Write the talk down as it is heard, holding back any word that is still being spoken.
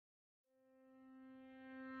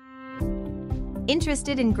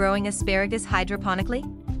Interested in growing asparagus hydroponically?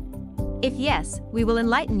 If yes, we will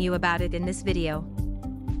enlighten you about it in this video.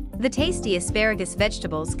 The tasty asparagus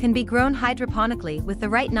vegetables can be grown hydroponically with the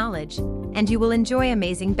right knowledge, and you will enjoy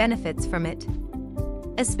amazing benefits from it.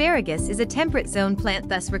 Asparagus is a temperate zone plant,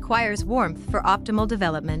 thus requires warmth for optimal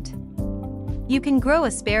development. You can grow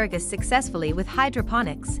asparagus successfully with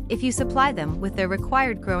hydroponics if you supply them with their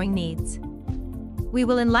required growing needs. We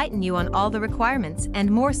will enlighten you on all the requirements and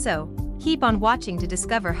more, so keep on watching to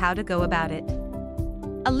discover how to go about it.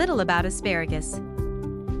 A little about asparagus.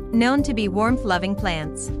 Known to be warmth-loving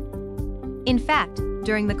plants. In fact,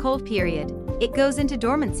 during the cold period, it goes into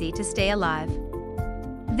dormancy to stay alive.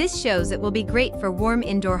 This shows it will be great for warm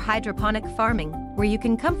indoor hydroponic farming, where you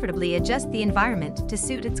can comfortably adjust the environment to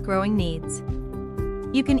suit its growing needs.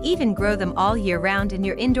 You can even grow them all year round in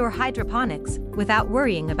your indoor hydroponics without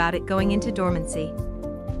worrying about it going into dormancy.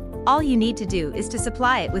 All you need to do is to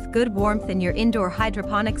supply it with good warmth in your indoor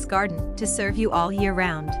hydroponics garden to serve you all year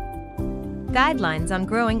round. Guidelines on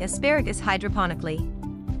growing asparagus hydroponically.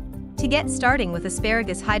 To get starting with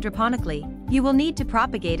asparagus hydroponically, you will need to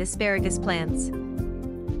propagate asparagus plants.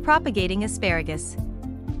 Propagating asparagus.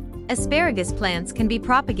 Asparagus plants can be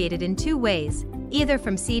propagated in two ways, either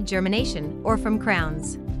from seed germination or from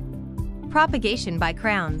crowns. Propagation by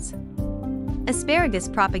crowns. Asparagus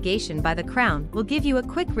propagation by the crown will give you a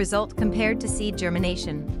quick result compared to seed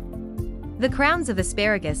germination. The crowns of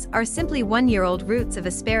asparagus are simply 1-year-old roots of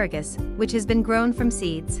asparagus, which has been grown from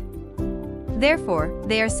seeds. Therefore,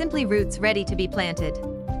 they are simply roots ready to be planted.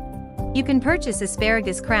 You can purchase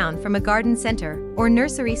asparagus crown from a garden center or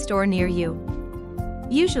nursery store near you.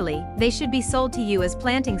 Usually, they should be sold to you as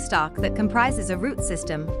planting stock that comprises a root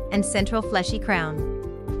system and central fleshy crown.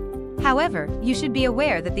 However, you should be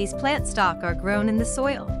aware that these plant stock are grown in the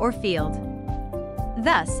soil or field.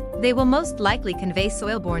 Thus, they will most likely convey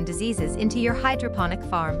soil-borne diseases into your hydroponic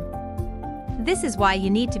farm. This is why you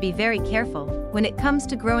need to be very careful when it comes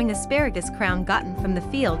to growing asparagus crown gotten from the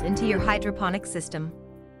field into your hydroponic system.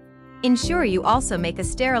 Ensure you also make a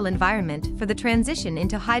sterile environment for the transition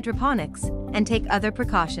into hydroponics and take other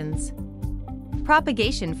precautions.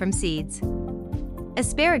 Propagation from seeds.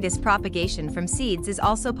 Asparagus propagation from seeds is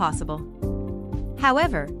also possible.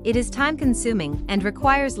 However, it is time-consuming and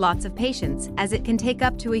requires lots of patience, as it can take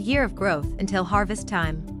up to a year of growth until harvest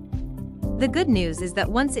time. The good news is that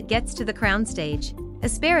once it gets to the crown stage,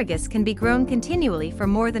 asparagus can be grown continually for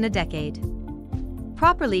more than a decade.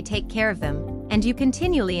 Properly take care of them, and you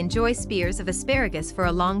continually enjoy spears of asparagus for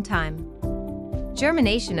a long time.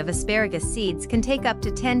 Germination of asparagus seeds can take up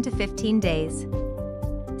to 10 to 15 days.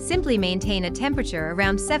 Simply maintain a temperature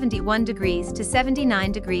around 71 degrees to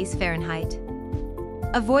 79 degrees Fahrenheit.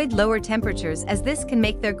 Avoid lower temperatures, as this can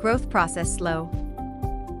make their growth process slow.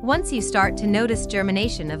 Once you start to notice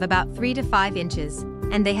germination of about 3 to 5 inches,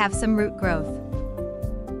 and they have some root growth,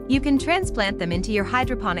 you can transplant them into your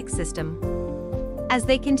hydroponic system. As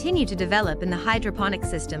they continue to develop in the hydroponic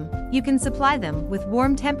system, you can supply them with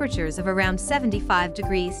warm temperatures of around 75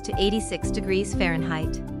 degrees to 86 degrees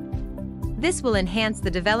Fahrenheit. This will enhance the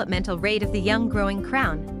developmental rate of the young growing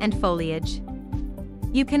crown and foliage.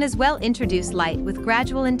 You can as well introduce light with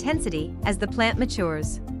gradual intensity as the plant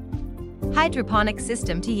matures. Hydroponic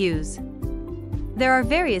System to Use. There are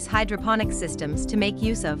various hydroponic systems to make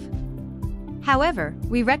use of. However,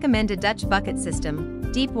 we recommend a Dutch bucket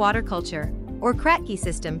system, deep water culture, or Kratky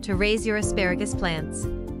system to raise your asparagus plants.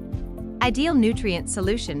 Ideal nutrient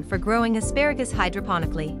solution for growing asparagus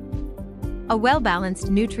hydroponically. A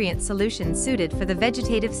well-balanced nutrient solution suited for the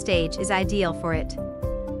vegetative stage is ideal for it.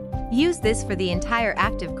 Use this for the entire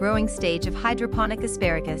active growing stage of hydroponic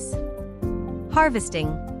asparagus. Harvesting.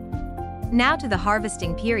 Now to the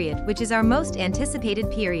harvesting period, which is our most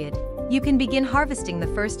anticipated period. You can begin harvesting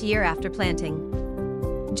the first year after planting.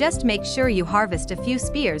 Just make sure you harvest a few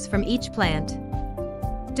spears from each plant.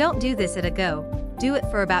 Don't do this at a go. Do it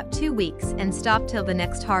for about 2 weeks and stop till the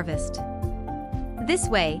next harvest. This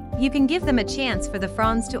way, you can give them a chance for the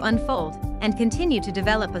fronds to unfold and continue to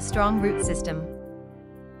develop a strong root system.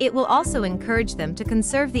 It will also encourage them to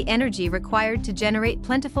conserve the energy required to generate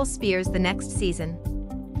plentiful spears the next season.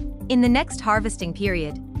 In the next harvesting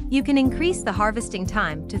period, you can increase the harvesting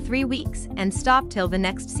time to 3 weeks and stop till the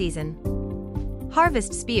next season.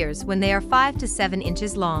 Harvest spears when they are 5 to 7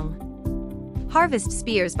 inches long. Harvest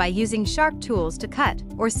spears by using sharp tools to cut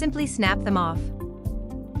or simply snap them off.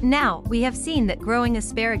 Now, we have seen that growing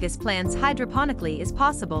asparagus plants hydroponically is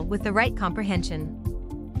possible with the right comprehension.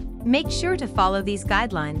 Make sure to follow these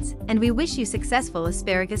guidelines, and we wish you successful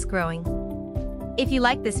asparagus growing. If you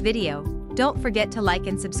like this video, don't forget to like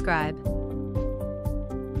and subscribe.